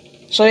get.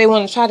 So they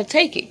want to try to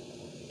take it.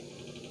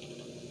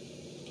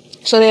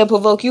 So they'll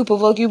provoke you,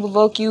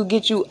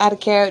 get you out of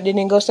character, and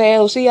then go say,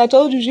 oh, see, I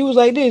told you she was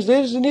like this,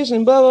 and this,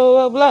 and blah, blah,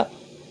 blah, blah.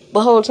 But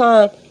the whole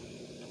time,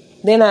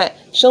 they're not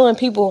showing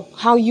people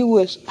how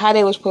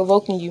they was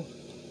provoking you.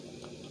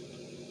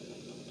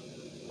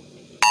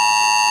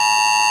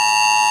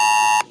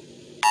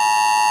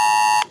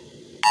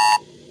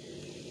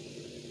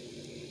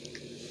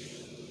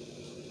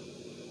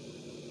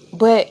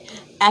 But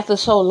after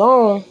so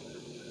long,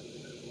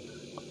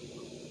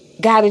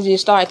 God will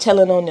just start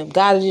telling on them.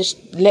 God will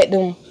just let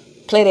them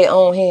play their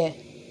own hand.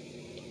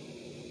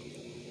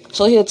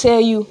 So he'll tell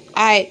you,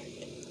 I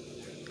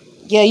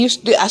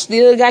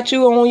still got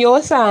you on your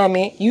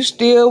assignment. You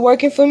still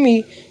working for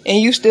me, and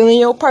you still in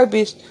your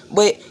purpose.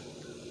 But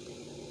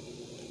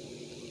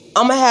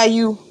I'm gonna have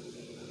you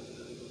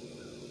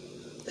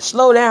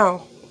slow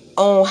down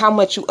on how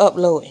much you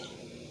uploading.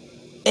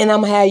 And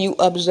I'm gonna have you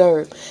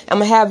observe. I'm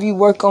gonna have you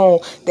work on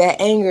that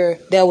anger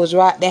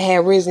that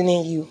had risen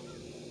in you.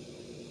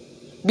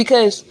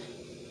 Because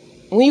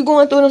when you're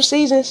going through them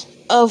seasons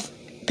of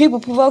people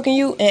provoking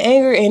you and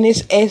anger, and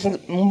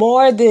it's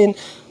more than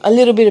a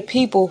little bit of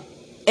people,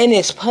 and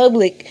it's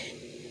public,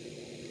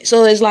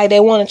 so it's like they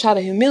want to try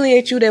to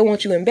humiliate you, they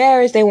want you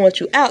embarrassed, they want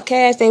you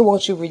outcast, they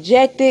want you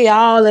rejected,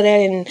 all of that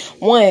in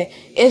one.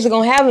 It's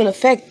going to have an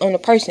effect on the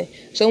person.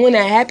 So when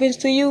that happens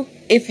to you,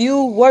 if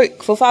you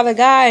work for Father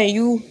God, and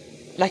you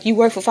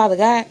work for Father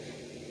God,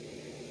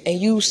 and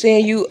you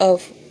say you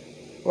of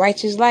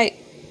righteous light,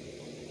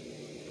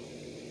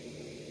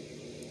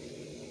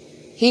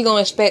 he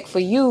gonna expect for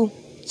you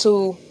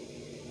to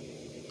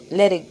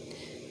let it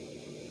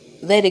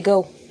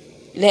go.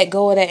 Let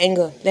go of that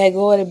anger. Let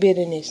go of the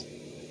bitterness.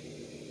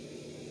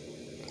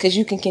 Because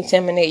you can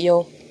contaminate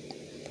your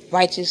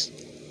righteous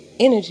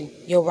energy,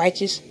 your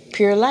righteous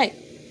pure light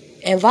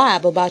and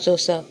vibe about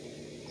yourself.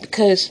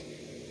 Because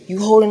you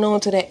holding on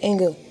to that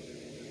anger.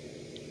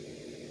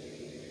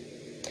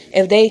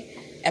 If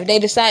they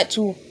decide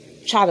to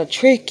try to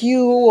trick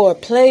you or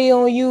play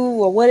on you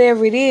or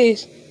whatever it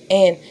is,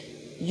 and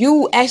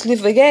you actually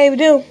forgave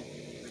them,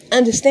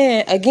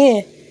 understand,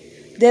 again,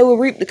 they will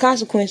reap the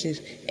consequences,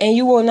 and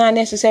you will not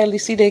necessarily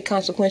see the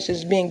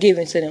consequences being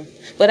given to them.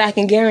 But I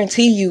can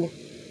guarantee you,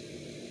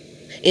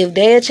 if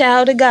they're a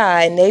child of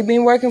God and they've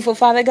been working for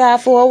Father God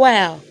for a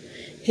while,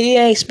 he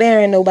ain't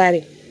sparing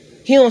nobody.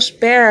 He don't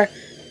spare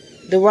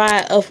the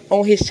rod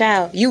on his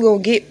child. You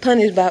gonna get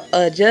punished by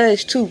a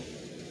judge too.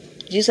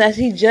 Just as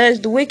he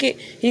judged the wicked,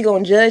 he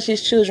gonna judge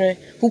his children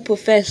who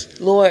profess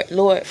Lord,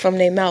 Lord from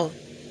their mouth.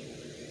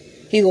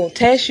 He gonna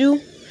test you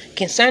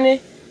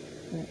concerning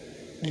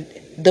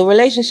the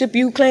relationship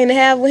you claim to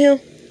have with him.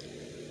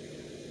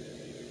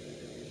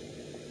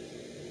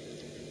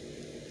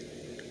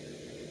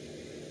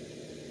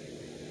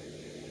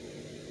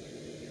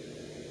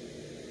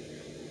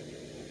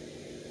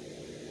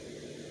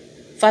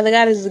 Father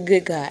God is a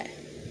good God.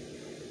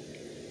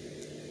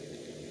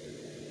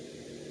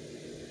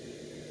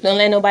 Don't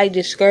let nobody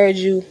discourage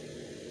you.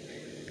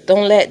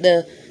 Don't let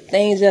the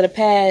things of the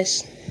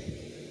past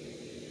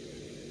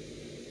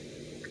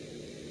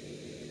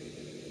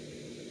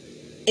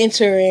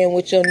enter in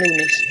with your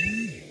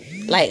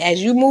newness. Like,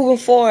 as you moving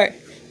forward,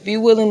 be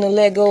willing to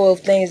let go of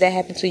things that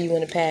happened to you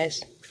in the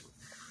past.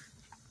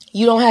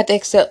 You don't have to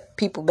accept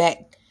people back.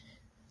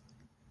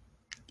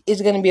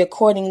 It's going to be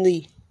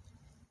accordingly.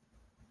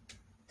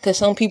 Because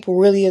some people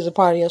really is a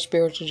part of your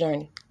spiritual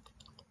journey.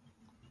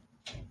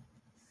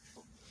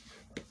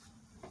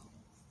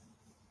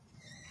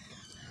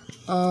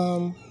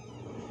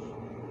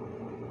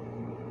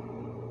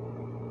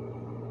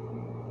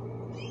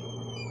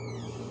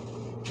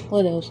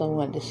 What else I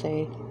wanted to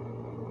say?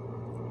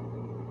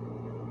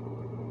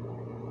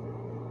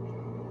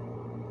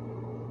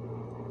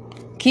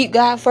 Keep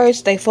God first.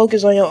 Stay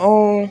focused on your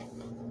own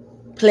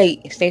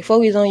plate. Stay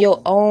focused on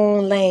your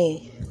own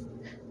lane.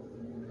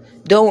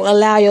 Don't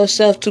allow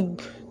yourself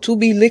to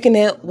be looking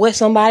at what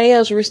somebody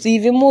else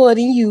receiving more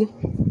than you.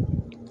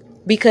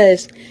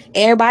 Because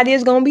everybody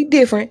is going to be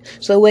different.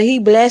 So when he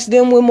blessed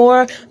them with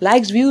more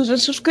likes, views,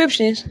 and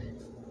subscriptions,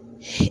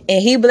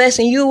 and he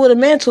blessing you with a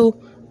mantle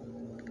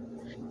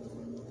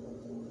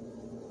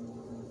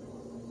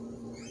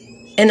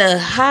and a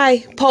high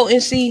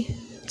potency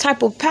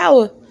type of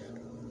power,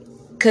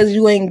 because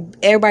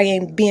everybody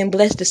ain't being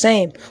blessed the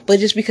same. But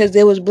just because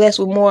they was blessed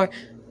with more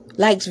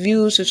likes,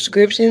 views,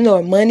 subscriptions,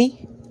 or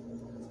money,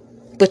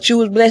 but you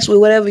was blessed with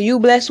whatever you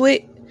blessed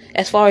with,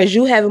 as far as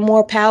you having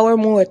more power,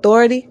 more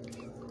authority,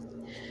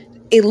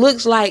 it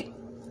looks like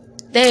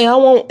dang, I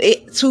want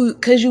it to,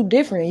 cause you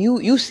different.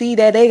 You see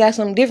that they got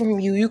something different from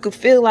you. You could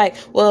feel like,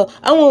 well,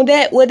 I want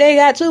that, what they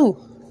got too.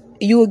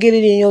 You will get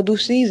it in your due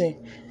season.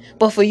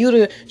 But for you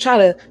to try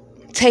to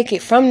take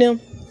it from them,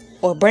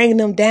 or bring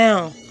them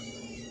down,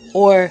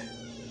 or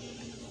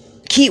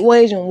keep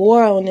waging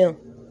war on them,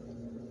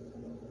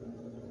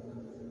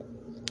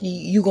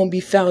 you gonna be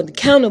found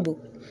accountable.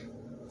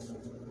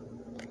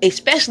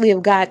 Especially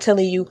if God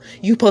telling you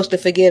supposed to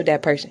forgive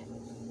that person.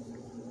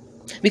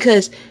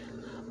 Because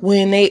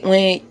when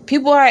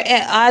people are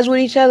at odds with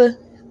each other,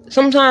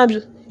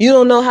 sometimes you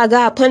don't know how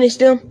God punished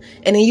them,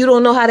 and then you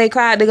don't know how they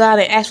cried to God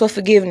and asked for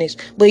forgiveness,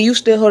 but you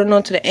still holding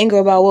on to the anger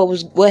about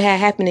what had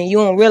happened, and you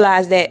don't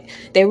realize that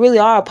they really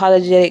are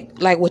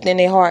apologetic, like within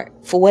their heart,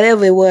 for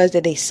whatever it was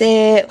that they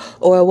said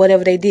or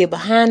whatever they did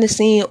behind the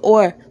scene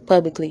or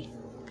publicly.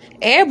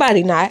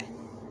 Everybody not.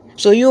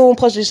 So you don't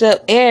supposed to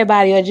accept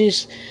everybody or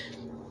just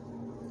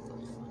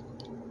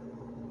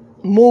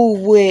move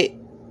with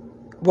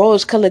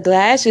rose-colored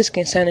glasses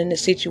concerning the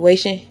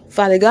situation.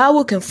 Father God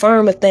will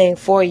confirm a thing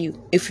for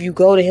you if you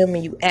go to him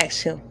and you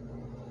ask him.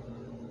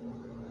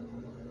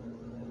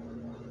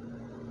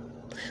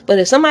 But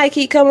if somebody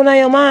keep coming on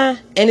your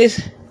mind, and it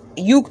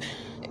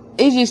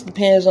just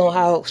depends on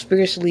how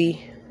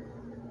spiritually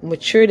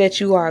mature that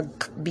you are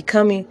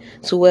becoming,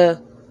 to where,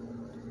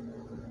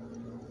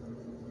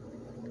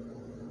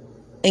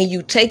 and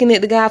you taking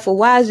it to God for,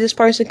 why is this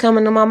person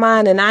coming to my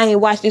mind, and I ain't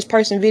watched this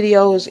person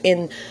videos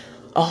in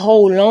a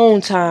whole long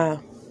time.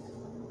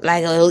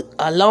 Like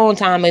a long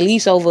time, at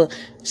least over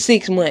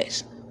 6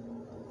 months.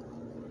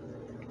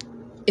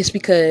 It's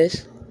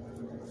because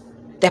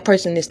that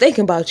person is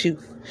thinking about you.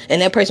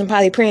 And that person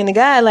probably praying to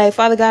God like,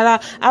 Father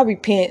God, I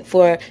repent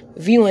for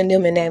viewing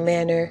them in that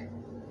manner,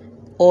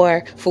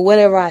 or for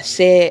whatever I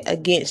said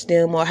against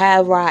them, or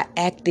however I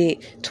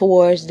acted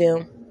towards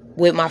them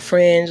with my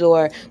friends,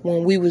 or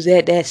when we was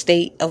at that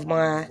state of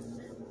mind.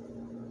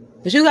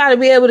 But you got to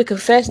be able to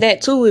confess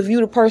that too, if you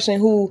the person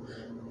who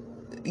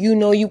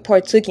you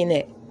partook in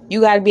that. You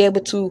got to be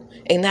able to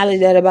acknowledge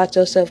that about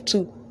yourself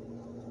too.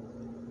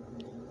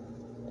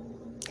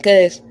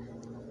 Because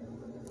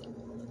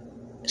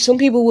some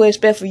people would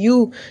expect for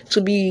you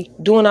to be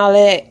doing all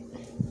that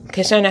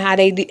concerning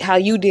how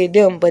you did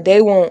them, but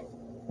they won't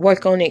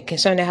work on it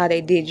concerning how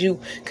they did you.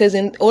 Because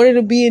in order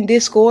to be in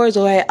discords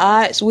or at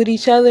odds with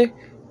each other,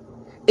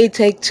 it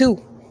takes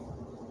two.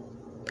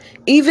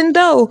 Even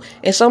though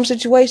in some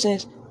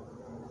situations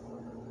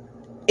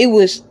it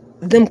was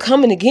them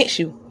coming against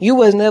you, you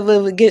was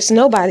never against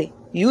nobody.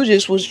 You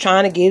just was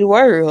trying to get a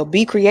word, or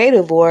be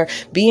creative, or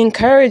be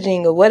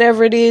encouraging, or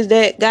whatever it is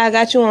that God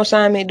got you on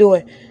assignment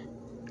doing.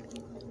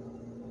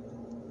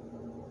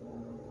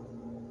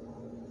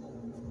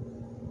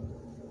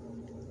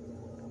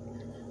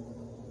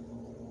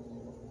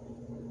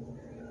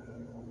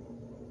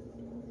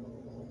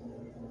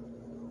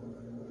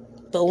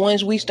 But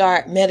once we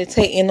start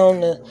meditating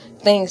on the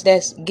things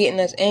that's getting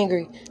us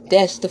angry,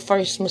 that's the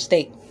first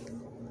mistake.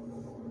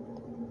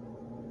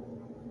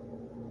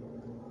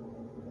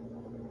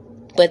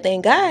 But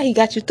thank God he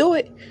got you through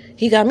it.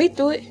 He got me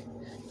through it.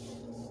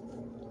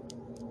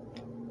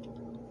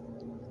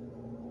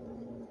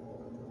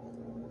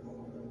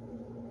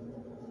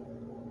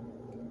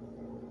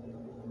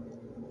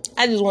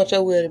 I just want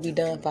your will to be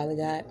done, Father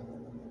God.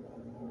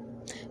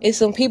 It's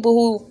some people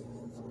who,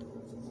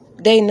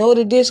 they know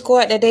the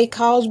discord that they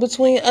cause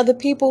between other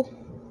people,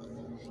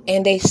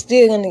 and they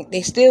still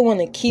want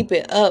to keep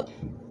it up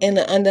in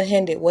an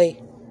underhanded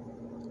way.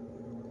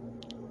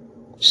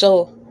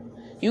 So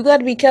you got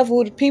to be careful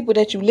with the people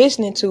that you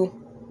listening to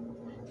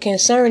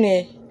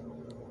concerning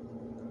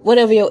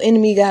whatever your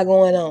enemy got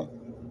going on.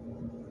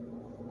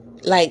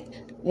 Like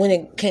when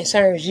it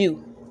concerns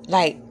you,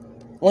 like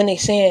when they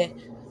saying,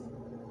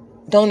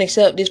 don't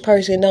accept this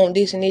person, don't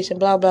this and this and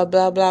blah blah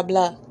blah blah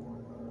blah,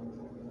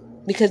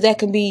 because that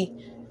can be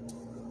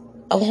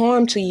of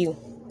harm to you.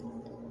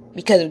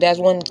 Because if that's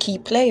one key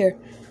player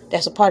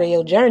that's a part of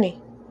your journey,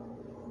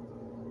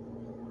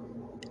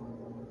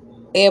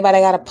 everybody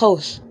got a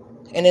post,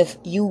 and if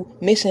you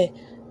missing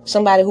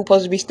somebody who's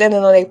supposed to be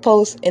standing on their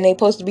post, and they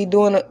supposed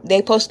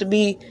to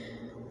be,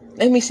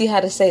 let me see how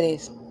to say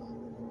this,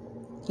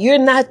 you're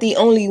not the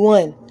only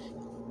one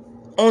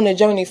on the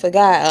journey for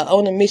God, or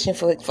on a mission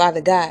for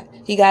Father God.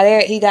 He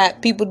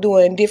got people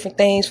doing different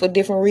things for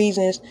different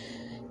reasons.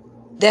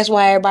 That's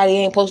why everybody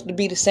ain't supposed to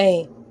be the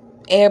same.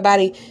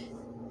 Everybody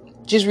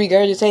just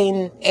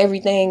regurgitating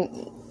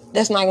everything,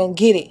 that's not gonna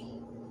get it.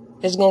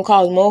 It's gonna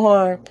cause more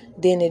harm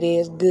than it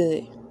is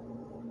good.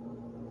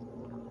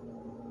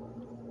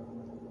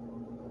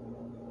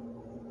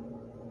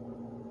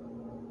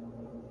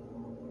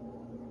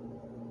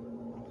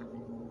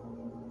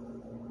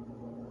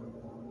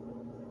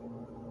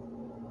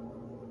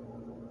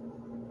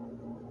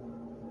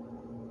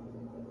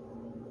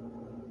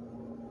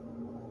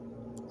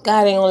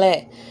 God ain't gonna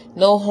let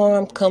no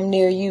harm come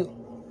near you.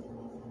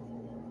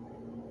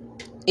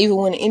 Even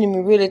when the enemy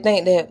really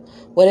think that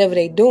whatever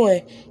they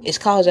doing is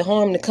causing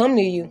harm to come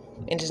near you,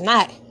 and it's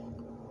not.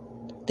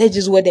 That's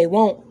just what they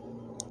want.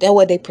 That's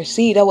what they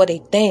perceive. That's what they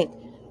think.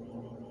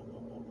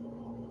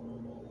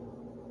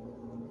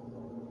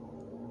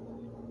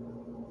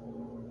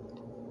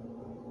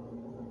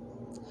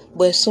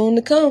 but soon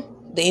to come,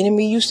 the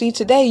enemy you see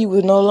today, you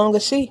will no longer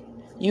see.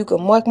 You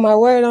can mark my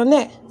word on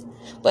that.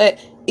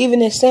 But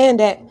even in saying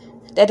that,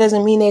 that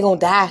doesn't mean they're going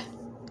to die.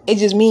 It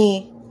just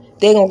means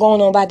they're going to go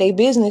on about their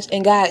business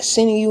and God's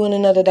sending you in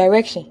another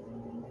direction.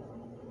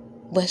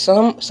 But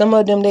some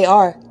of them, they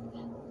are.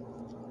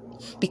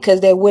 Because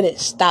they wouldn't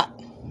stop.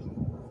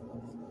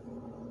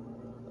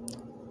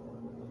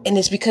 And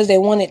it's because they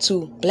wanted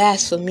to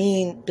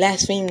blaspheme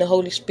the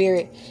Holy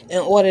Spirit in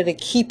order to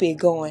keep it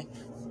going.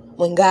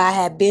 When God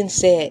had been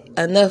said,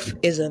 enough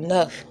is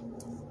enough.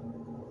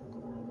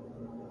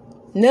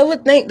 Never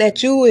think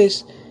that you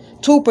is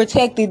too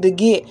protected to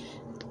get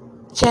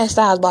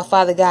chastised by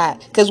Father God.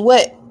 Because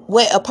what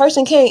a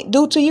person can't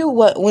do to you,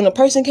 when a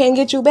person can't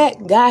get you back,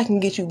 God can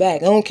get you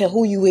back. I don't care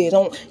who you is.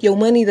 Your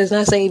money does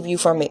not save you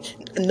from it.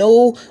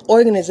 No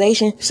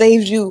organization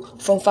saves you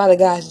from Father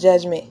God's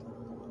judgment.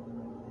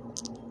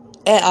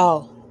 At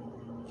all.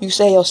 You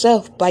save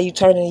yourself by you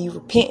turning and you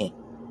repenting.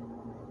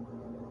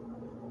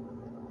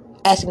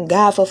 Asking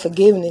God for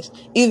forgiveness.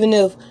 Even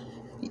if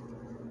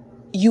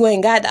you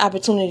ain't got the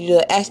opportunity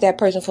to ask that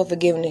person for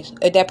forgiveness.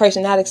 If that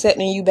person not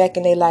accepting you back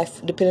in their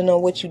life, depending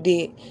on what you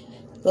did.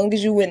 As long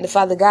as you went to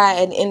Father God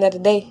at the end of the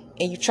day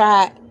and you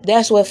tried,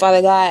 that's what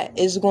Father God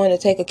is going to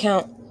take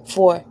account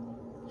for.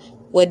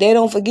 What they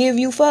don't forgive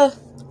you for,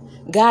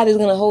 God is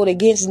going to hold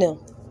against them.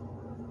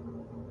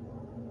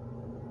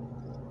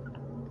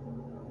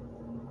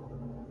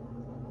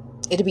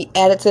 It'll be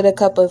added to the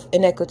cup of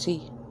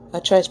iniquity, or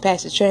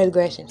trespasses,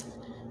 transgression.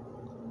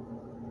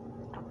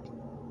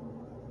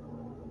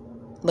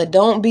 But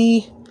don't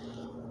be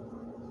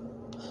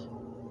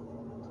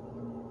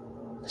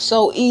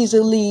so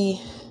easily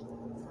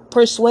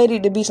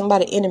persuaded to be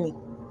somebody's enemy.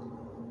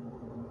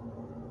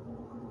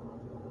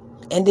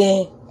 And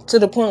then to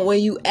the point where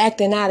you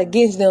acting out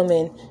against them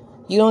and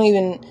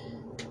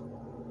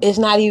it's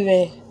not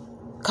even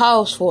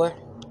cause for.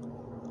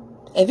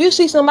 If you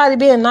see somebody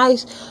being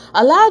nice,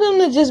 allow them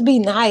to just be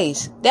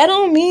nice. That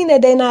don't mean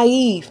that they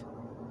naive.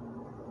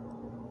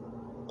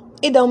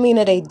 It don't mean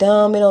that they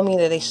dumb. It don't mean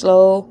that they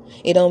slow.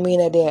 It don't mean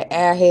that they're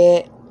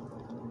airhead.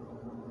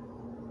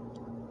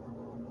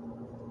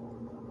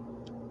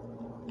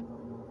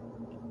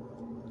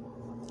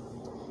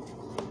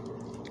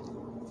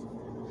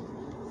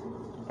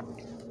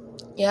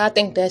 Yeah, I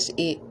think that's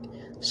it.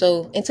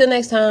 So until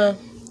next time,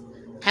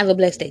 have a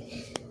blessed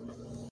day.